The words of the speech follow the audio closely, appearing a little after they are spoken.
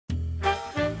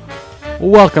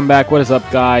Welcome back. What is up,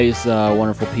 guys?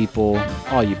 Wonderful people,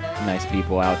 all you nice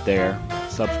people out there.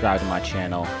 Subscribe to my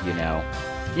channel.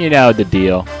 You know the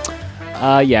deal.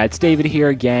 Yeah, it's David here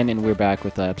again, and we're back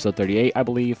with episode 38, I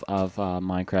believe, of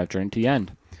Minecraft Journey to the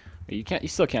End. You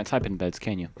still can't type in beds,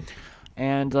 can you?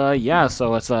 And yeah,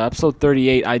 so it's episode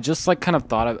 38. I just kind of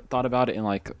thought about it,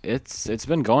 and it's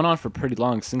been going on for pretty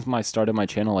long since I started my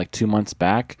channel 2 months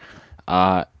back.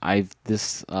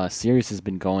 This series has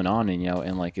been going on,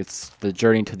 and it's the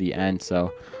journey to the end.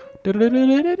 So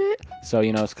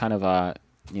it's kind of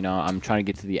I'm trying to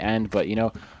get to the end, but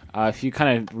if you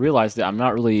kind of realize that I'm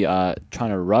not really trying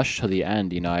to rush to the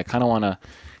end. I kind of want to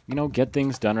get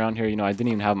things done around here. I didn't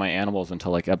even have my animals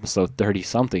until episode 30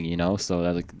 something,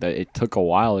 so that it took a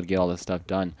while to get all this stuff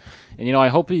done. And I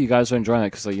hope that you guys are enjoying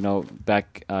it, because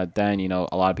back then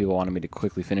a lot of people wanted me to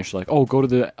quickly finish, oh, go to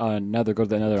the nether, go to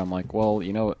the nether. I'm like, well,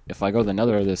 if I go to the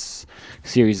nether, this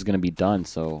series is going to be done,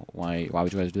 so why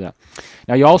would you guys do that?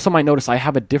 Now, you also might notice I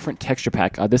have a different texture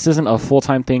pack. This isn't a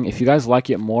full-time thing. If you guys like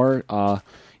it more,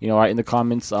 write in the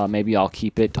comments. Maybe I'll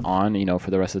keep it on,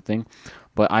 for the rest of the thing.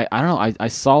 But I don't know, I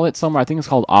saw it somewhere. I think it's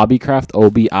called Obicraft,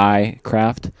 O-B-I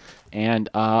Craft. And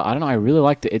I don't know, I really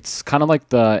liked it. It's kind of like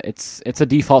it's a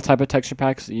default type of texture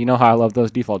packs. You know how I love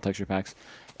those default texture packs.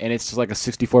 And it's just like a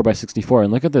 64 by 64.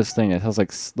 And look at this thing. It has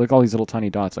look at all these little tiny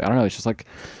dots. I don't know, it's just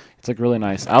it's really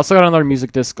nice. I also got another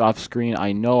music disc off screen.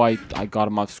 I know I got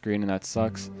them off screen, and that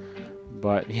sucks.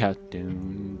 But yeah,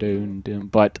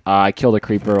 But I killed a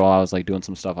creeper while I was doing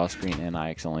some stuff off screen, and I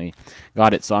accidentally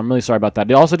got it. So I'm really sorry about that.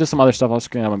 They also did some other stuff off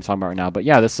screen that I'm talking about right now. But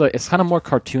yeah, this it's kind of more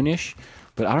cartoonish.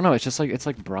 But I don't know. It's just it's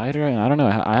brighter, and I don't know.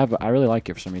 I really like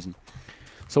it for some reason.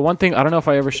 So one thing, I don't know if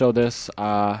I ever showed this.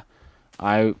 I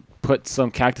put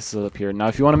some cactuses up here. Now,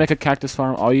 if you want to make a cactus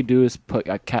farm, all you do is put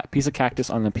a piece of cactus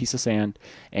on a piece of sand,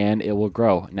 and it will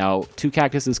grow. Now, two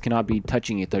cactuses cannot be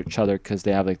touching each other because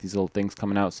they have these little things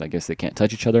coming out, so I guess they can't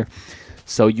touch each other.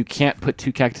 So you can't put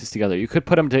two cactuses together. You could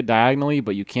put them diagonally,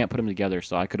 but you can't put them together.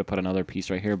 So I could have put another piece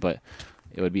right here, but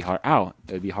it would be hard. Ow!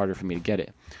 It would be harder for me to get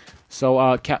it.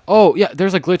 So oh yeah,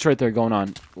 there's a glitch right there going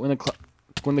on. When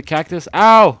the cactus,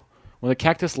 ow! When the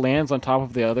cactus lands on top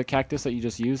of the other cactus that you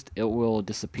just used, it will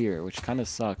disappear, which kind of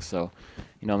sucks. So,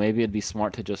 maybe it'd be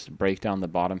smart to just break down the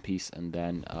bottom piece and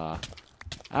then,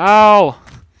 ow!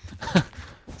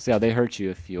 See how they hurt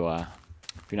you if you're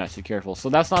not too careful. So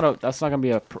that's not gonna be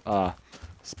a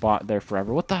spot there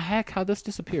forever. What the heck? How'd this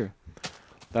disappear?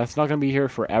 That's not gonna be here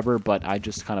forever, but I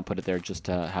just kind of put it there just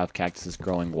to have cactuses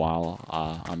growing while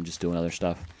I'm just doing other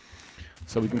stuff.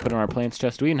 So we can put in our plants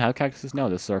chest. Do we even have cactuses? No,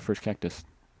 this is our first cactus.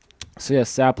 So yeah,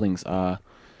 saplings. Oh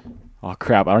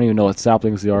crap! I don't even know what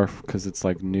saplings they are because it's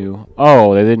new.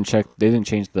 Oh, they didn't check. They didn't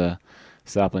change the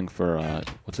sapling for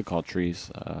what's it called? Trees.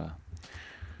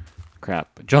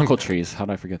 Crap. Jungle trees. How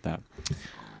did I forget that?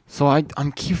 So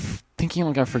I'm keep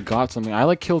thinking I forgot something.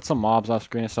 I killed some mobs off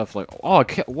screen and stuff. Oh,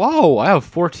 whoa! I have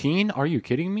 14. Are you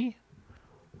kidding me?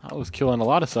 I was killing a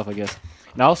lot of stuff, I guess.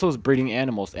 And I also was breeding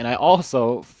animals, and I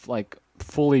also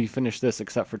fully finished this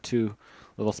except for two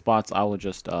little spots. I will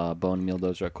just bone meal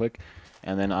those real quick,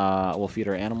 and then we'll feed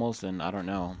our animals. And I don't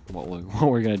know what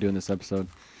we're gonna do in this episode,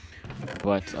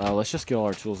 but let's just get all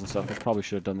our tools and stuff. I probably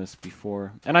should have done this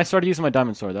before. And I started using my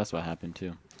diamond sword. That's what happened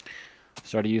too.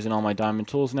 Started using all my diamond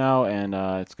tools now, and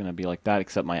it's gonna be like that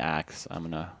except my axe. I'm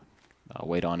gonna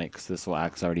wait on it because this little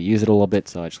axe I already used it a little bit,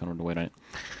 so I just wanted to wait on it.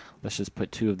 Let's just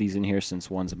put two of these in here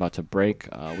since one's about to break.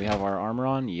 We have our armor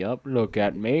on. Yup, look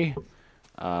at me.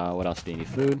 What else do you need?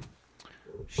 Food.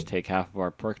 Just take half of our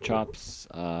pork chops.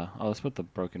 Let's put the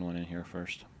broken one in here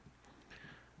first.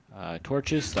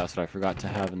 Torches. That's what I forgot to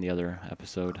have in the other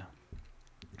episode.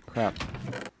 Crap.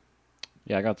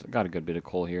 Yeah, I got a good bit of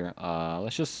coal here.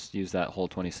 Let's just use that whole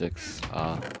 26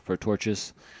 for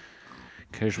torches.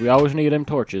 Because we always need them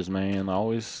torches, man.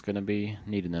 Always going to be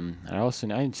needing them.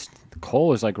 And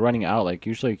coal is running out.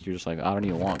 Usually you're just I don't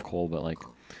even want coal, but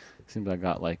seems I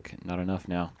got not enough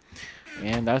now.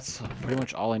 And that's pretty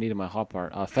much all I need in my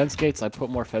hotbar. Fence gates, I put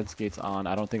more fence gates on.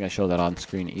 I don't think I showed that on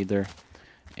screen either.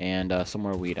 And some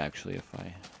more wheat, actually, if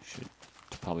I should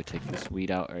probably take this wheat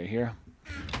out right here.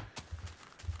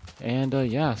 And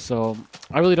yeah, so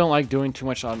I really don't like doing too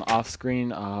much on off screen,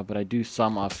 but I do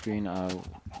some off screen.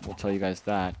 We'll tell you guys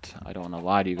that. I don't want to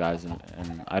lie to you guys,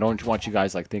 and I don't want you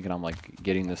guys thinking I'm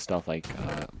getting this stuff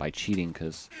by cheating,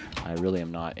 because I really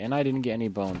am not. And I didn't get any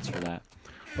bones for that.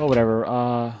 Well,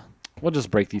 whatever. We'll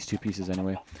just break these two pieces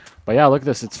anyway. But yeah, look at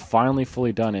this. It's finally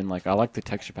fully done. And I like the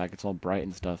texture pack. It's all bright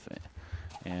and stuff.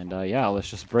 And yeah, let's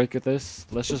just break this.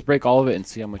 Let's just break all of it and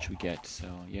see how much we get. So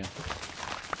yeah.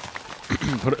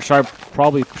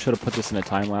 Probably should have put this in a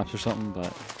time lapse or something,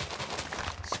 but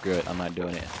screw it. I'm not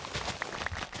doing it.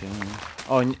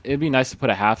 Oh, and it'd be nice to put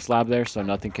a half slab there so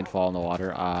nothing can fall in the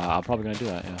water. I'm probably going to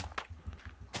do that, yeah.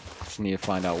 Just need to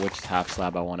find out which half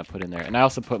slab I want to put in there. And I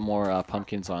also put more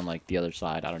pumpkins on, like, the other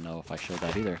side. I don't know if I showed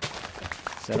that either.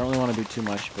 So I don't really want to do too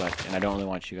much, but... And I don't really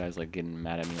want you guys, like, getting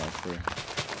mad at me, like,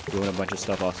 for doing a bunch of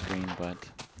stuff off screen, but...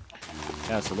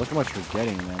 Yeah, so look how much we're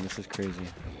getting, man. This is crazy.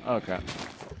 Oh, crap.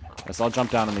 Yeah, so I'll jump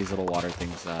down on these little water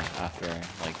things after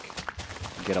I, like,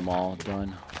 get them all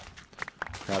done.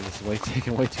 Crap, this is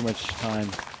taking way too much time.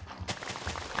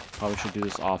 Probably should do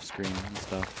this off screen and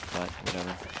stuff, but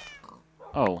whatever.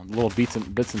 Oh, little bits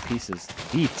and pieces.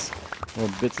 Beats!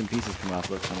 Little bits and pieces come out.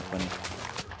 Looks kind of funny.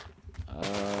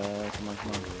 Come on,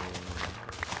 come on.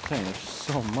 Dang, there's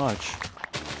so much.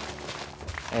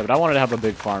 Yeah, but I wanted to have a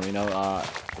big farm, you know.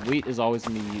 Wheat is always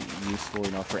going to be useful,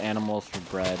 you know, for animals, for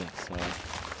bread. So,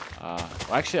 well,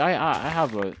 actually, I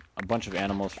have a bunch of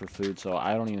animals for food, so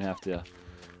I don't even have to,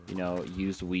 you know,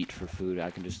 use wheat for food.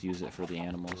 I can just use it for the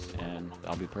animals, and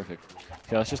that'll be perfect.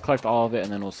 Okay, let's just collect all of it,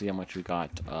 and then we'll see how much we got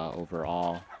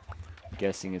overall. I'm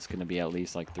guessing it's going to be at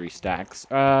least like 3 stacks.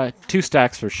 2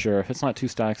 stacks for sure. If it's not 2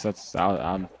 stacks,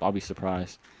 I'll be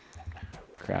surprised.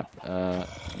 Crap.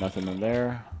 Nothing in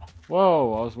there.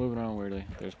 Whoa! I was moving around weirdly.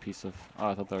 There's a piece of... Oh,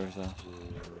 I thought there was a...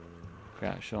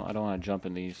 Crap, I don't want to jump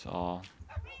in these all.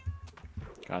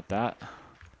 Got that.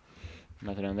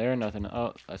 Nothing in there, nothing...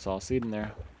 Oh, I saw a seed in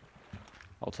there.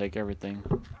 I'll take everything.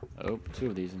 Oh, 2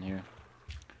 of these in here.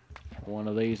 1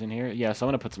 of these in here. Yeah, so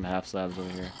I'm going to put some half slabs over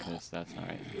here, because that's not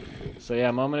right. So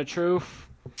yeah, moment of truth.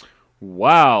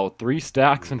 Wow, 3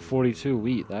 stacks and 42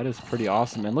 wheat. That is pretty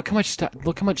awesome, man. Look how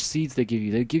much seeds they give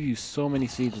you. They give you so many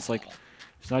seeds. It's like...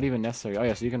 It's not even necessary. Oh,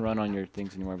 yeah, so you can run on your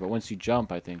things anymore. But once you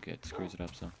jump, I think it screws it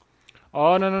up, so...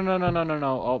 Oh, no, no, no, no, no, no,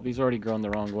 no. Oh, these already grown the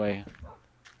wrong way.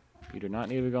 You do not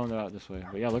need to be going out this way.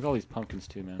 But yeah, look at all these pumpkins,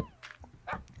 too, man.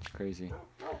 It's crazy.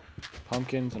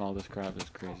 Pumpkins and all this crap is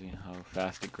crazy. How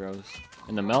fast it grows.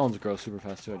 And the melons grow super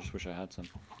fast, too. I just wish I had some.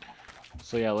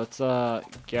 So, yeah, let's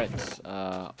get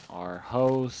our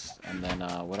hose. And then,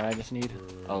 what did I just need?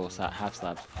 Oh, half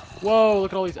slabs. Whoa,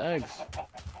 look at all these eggs.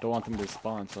 Don't want them to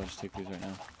spawn, so I'll just take these right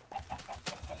now.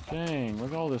 Dang,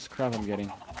 look at all this crap I'm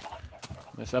getting.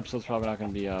 This episode's probably not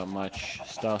going to be much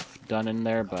stuff done in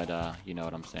there, but you know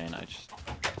what I'm saying. I just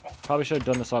probably should have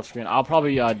done this off screen. I'll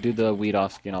probably do the weed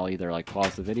off screen. I'll either like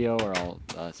pause the video or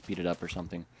I'll speed it up or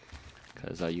something.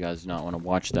 Because you guys do not want to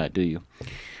watch that, do you?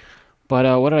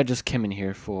 But what did I just come in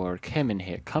here for? Come in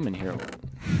here.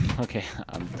 Okay,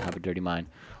 I have a dirty mind.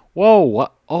 Whoa,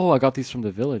 what? Oh, I got these from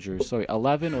the villagers. So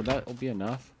 11, well, that will be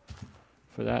enough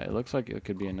for that. It looks like it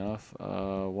could be enough.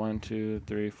 1, 2,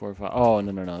 3, 4, 5. Oh,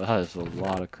 no, no, no. That is a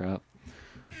lot of crap.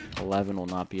 11 will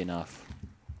not be enough.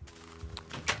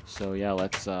 So, yeah,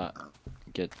 let's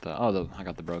get the... Oh, I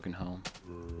got the broken home.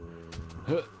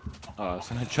 Oh, I was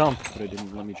going to jump, but it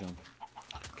didn't let me jump.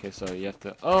 Okay, so you have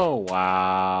to... Oh,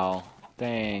 wow.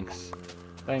 Thanks.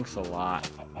 Thanks a lot.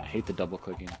 I hate the double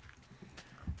clicking.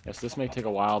 Yes, this may take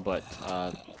a while, but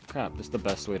crap, this is the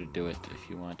best way to do it if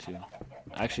you want to.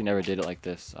 I actually never did it like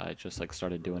this. I just like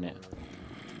started doing it.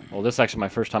 Well, this is actually my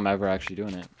first time ever actually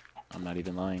doing it. I'm not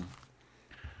even lying.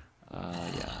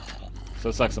 Yeah. So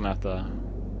it sucks I'm gonna have to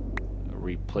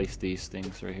replace these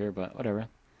things right here, but whatever.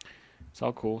 It's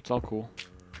all cool. It's all cool.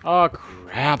 Oh,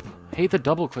 crap. I hate the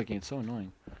double clicking. It's so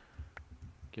annoying.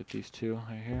 Get these 2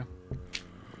 right here.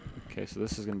 Okay, so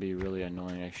this is gonna be really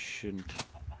annoying. I shouldn't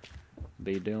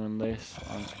be doing this.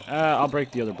 I'll break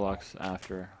the other blocks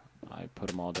after I put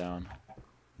them all down.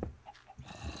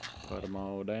 Put them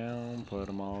all down, put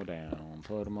them all down,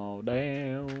 put them all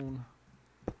down.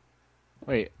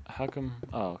 Wait, how come?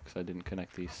 Oh, because I didn't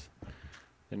connect these.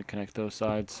 Didn't connect those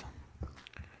sides.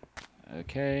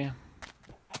 Okay.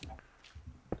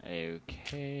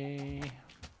 Okay.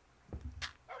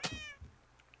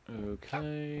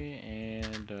 Okay,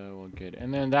 and we'll get it.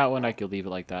 And then that one I could leave it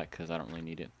like that because I don't really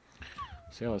need it.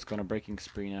 So yeah, let's go on a breaking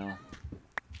spree now.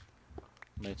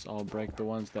 Let's all break the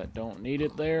ones that don't need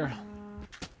it there.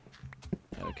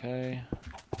 Okay.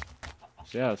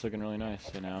 So yeah, it's looking really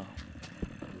nice. So now,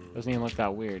 doesn't even look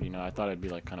that weird. You know, I thought it'd be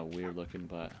like kind of weird looking,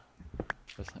 but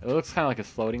it looks kind of like it's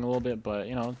floating a little bit. But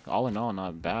you know, all in all,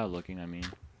 not bad looking. I mean,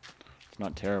 it's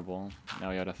not terrible.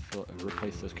 Now we gotta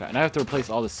replace this crap, and I have to replace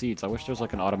all the seeds. I wish there was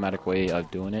like an automatic way of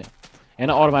doing it,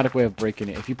 and an automatic way of breaking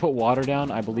it. If you put water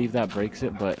down, I believe that breaks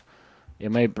it, but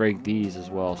it may break these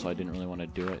as well, so I didn't really want to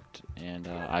do it. And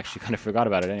I actually kind of forgot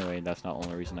about it anyway. That's not the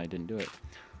only reason I didn't do it.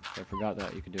 So I forgot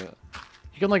that you could do it.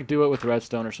 You can like do it with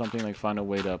redstone or something, like find a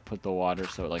way to put the water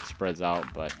so it like spreads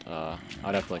out, but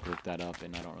I'd have to like look that up,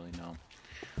 and I don't really know.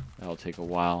 That'll take a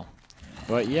while.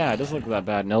 But yeah, it doesn't look that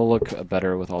bad. And it'll look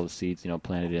better with all the seeds, you know,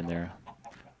 planted in there.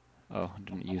 Oh,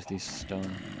 didn't use these stone.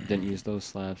 Didn't use those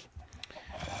slabs.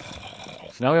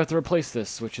 So now we have to replace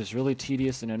this, which is really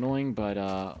tedious and annoying, but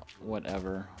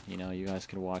whatever. You know, you guys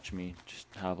could watch me just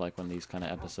have like one of these kind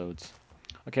of episodes.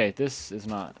 Okay, this is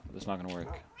not gonna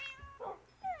work.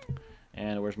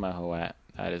 And where's my hoe at?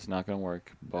 That is not gonna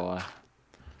work, boy.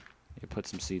 You put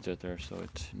some seeds out there so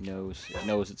it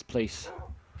knows its place.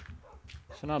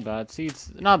 So not bad.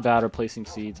 Seeds, not bad replacing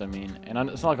seeds, I mean. And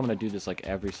it's not like I'm going to do this like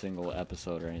every single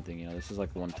episode or anything, you know. This is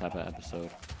like one type of episode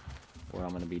where I'm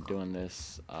going to be doing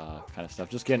this kind of stuff.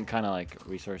 Just getting kind of like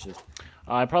resources.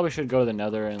 I probably should go to the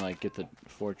Nether and like get the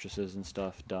fortresses and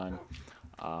stuff done.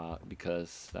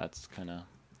 Because that's kind of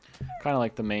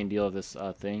like the main deal of this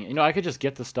thing. You know, I could just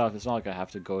get the stuff. It's not like I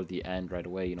have to go to the end right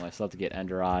away. You know, I still have to get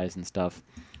ender eyes and stuff.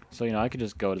 So, you know, I could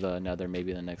just go to the Nether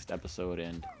maybe in the next episode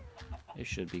and it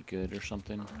should be good or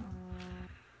something.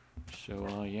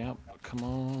 So, yeah, come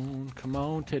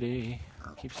on, Teddy.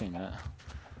 I keep saying that.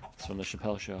 It's from the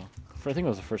Chappelle Show. I think it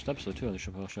was the first episode, too, of the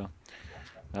Chappelle Show.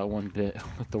 That one bit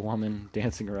with the woman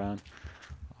dancing around.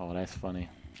 Oh, that's funny.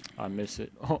 I miss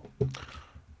it. Oh,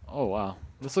 wow.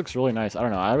 This looks really nice. I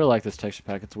don't know. I really like this texture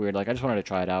pack. It's weird. Like, I just wanted to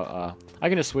try it out. I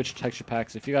can just switch texture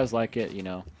packs. If you guys like it, you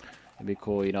know, it'd be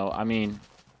cool. You know, I mean,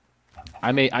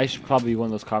 I should probably be one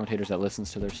of those commentators that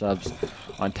listens to their subs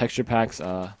on texture packs.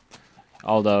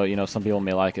 Although, you know, some people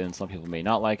may like it and some people may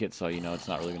not like it. So, you know, it's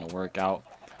not really going to work out.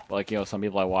 But, like, you know, some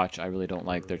people I watch, I really don't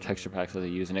like their texture packs that they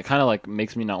use. And it kind of, like,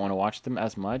 makes me not want to watch them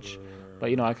as much.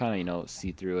 But, you know, I kind of, you know,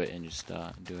 see through it and just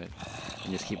do it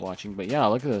and just keep watching. But, yeah,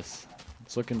 look at this.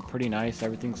 It's looking pretty nice.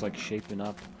 Everything's like shaping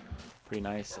up pretty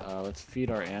nice. Let's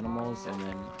feed our animals and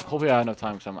then hopefully I have enough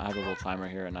time because I have a little timer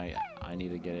here and I need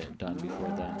to get it done before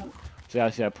then. So yeah,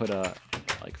 see I put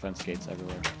like fence gates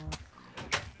everywhere.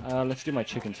 Let's do my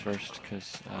chickens first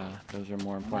because those are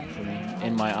more important for me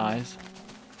in my eyes.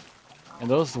 And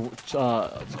those what's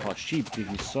it called, sheep give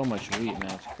you so much wheat,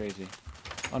 man. It's crazy.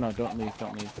 Oh no, don't leave,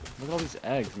 don't leave. Look at all these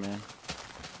eggs, man.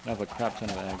 I have a crap ton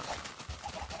of eggs.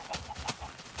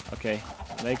 Okay,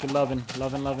 make it lovin'.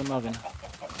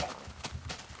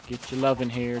 Get your lovin'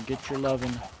 here, get your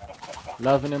lovin'.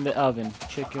 Lovin' in the oven,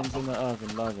 chickens in the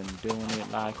oven, lovin', doing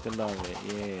it like they love it,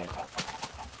 yeah.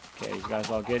 Okay, you guys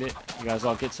all get it? You guys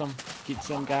all get some? Get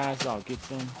some, guys, I'll get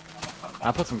some.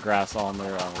 I put some grass all in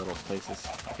their little places.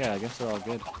 Okay, I guess they're all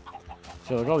good.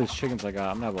 So look at all these chickens I got.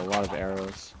 I'm gonna have a lot of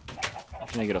arrows. I'm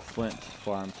gonna get a flint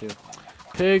farm too.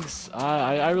 Pigs,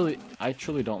 I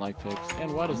truly don't like pigs.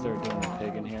 And what is there doing a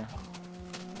pig in here?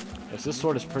 Yes, this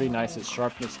sword is pretty nice. It's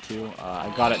sharpness too.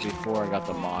 I got it before I got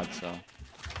the mod, so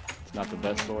it's not the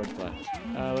best sword, but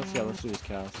let's do these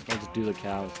cows. Let's do the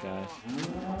cows, guys.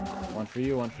 One for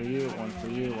you, one for you, one for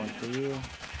you, one for you,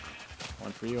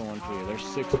 one for you, and one for you. There's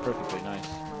 6 perfectly nice.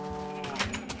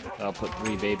 I'll put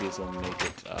 3 babies and make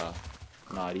it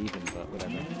not even, but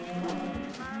whatever.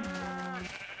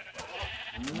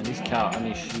 And these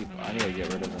sheep, I need to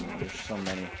get rid of them. There's so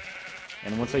many.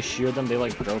 And once I shear them, they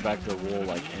like grow back their wool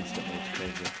like instantly. It's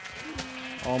crazy.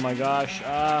 Oh my gosh,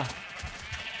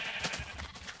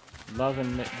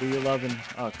 Lovin', do your lovin'.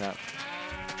 Oh crap.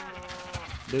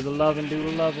 Do the lovin'.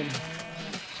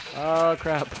 Oh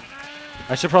crap.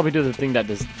 I should probably do the thing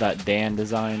that Dan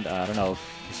designed. I don't know,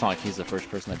 it's not like he's the first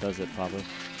person that does it probably.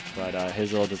 But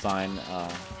his little design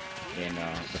in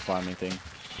the farming thing.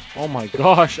 Oh my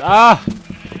gosh, I'm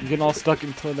getting all stuck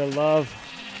into the love.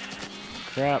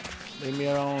 Crap, leave me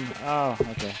alone. Oh,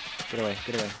 okay. Get away.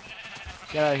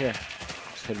 Get out of here.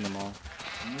 Just hitting them all.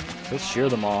 Let's shear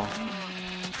them all.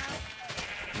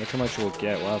 Look how much we'll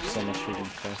get. We'll have so much freaking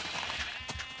stuff.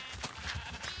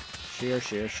 Shear.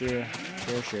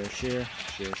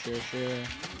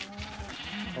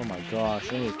 Oh my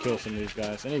gosh, I need to kill some of these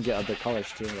guys. I need to get other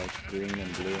colors too, like green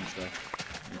and blue and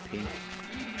stuff. And pink.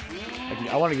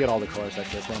 I want to get all the colors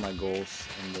actually. That's one of my goals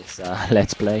in this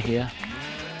Let's Play here.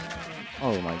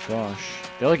 Oh my gosh.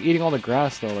 They're like eating all the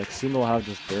grass though. Like soon they'll have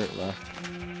just dirt left.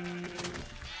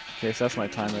 Okay, so that's my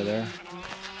timer there.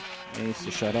 He needs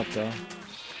to shut up though.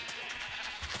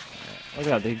 Look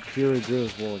at that, they clearly grew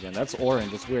his wool again. That's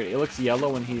orange, it's weird. It looks yellow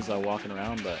when he's walking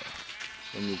around, but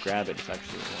when you grab it, it's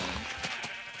actually orange.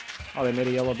 Oh, they made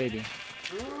a yellow baby.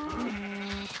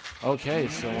 Okay,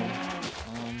 so,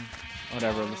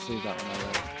 whatever, let's leave that one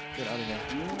already. Get out of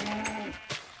here.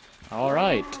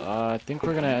 Alright, I think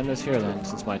we're gonna end this here then,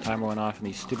 since my timer went off and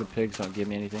these stupid pigs don't give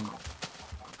me anything.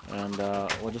 And,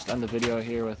 we'll just end the video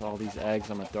here with all these eggs.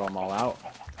 I'm gonna throw them all out.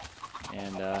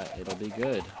 And, it'll be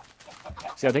good.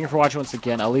 So yeah, thank you for watching once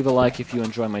again. I'll leave a like if you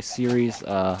enjoy my series.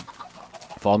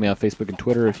 Follow me on Facebook and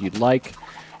Twitter if you'd like.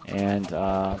 and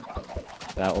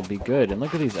that will be good. And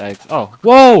look at these eggs. Oh,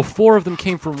 whoa! 4 of them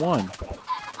came from 1.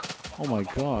 Oh my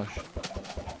gosh.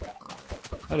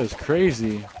 That is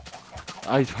crazy.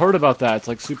 I heard about that. It's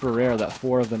like super rare that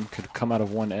 4 of them could come out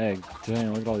of 1 egg.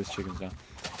 Dang, look at all these chickens now.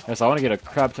 Yeah, so I want to get a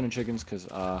crap ton of chickens because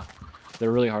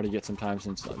they're really hard to get sometimes.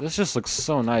 And this just looks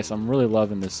so nice. I'm really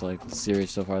loving this like series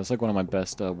so far. It's like one of my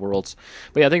best worlds.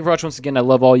 But yeah, thank you for watching once again. I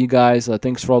love all you guys.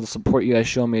 Thanks for all the support you guys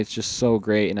show me. It's just so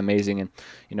great and amazing. And,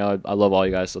 you know, I love all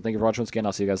you guys. So thank you for watching once again.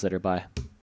 I'll see you guys later. Bye.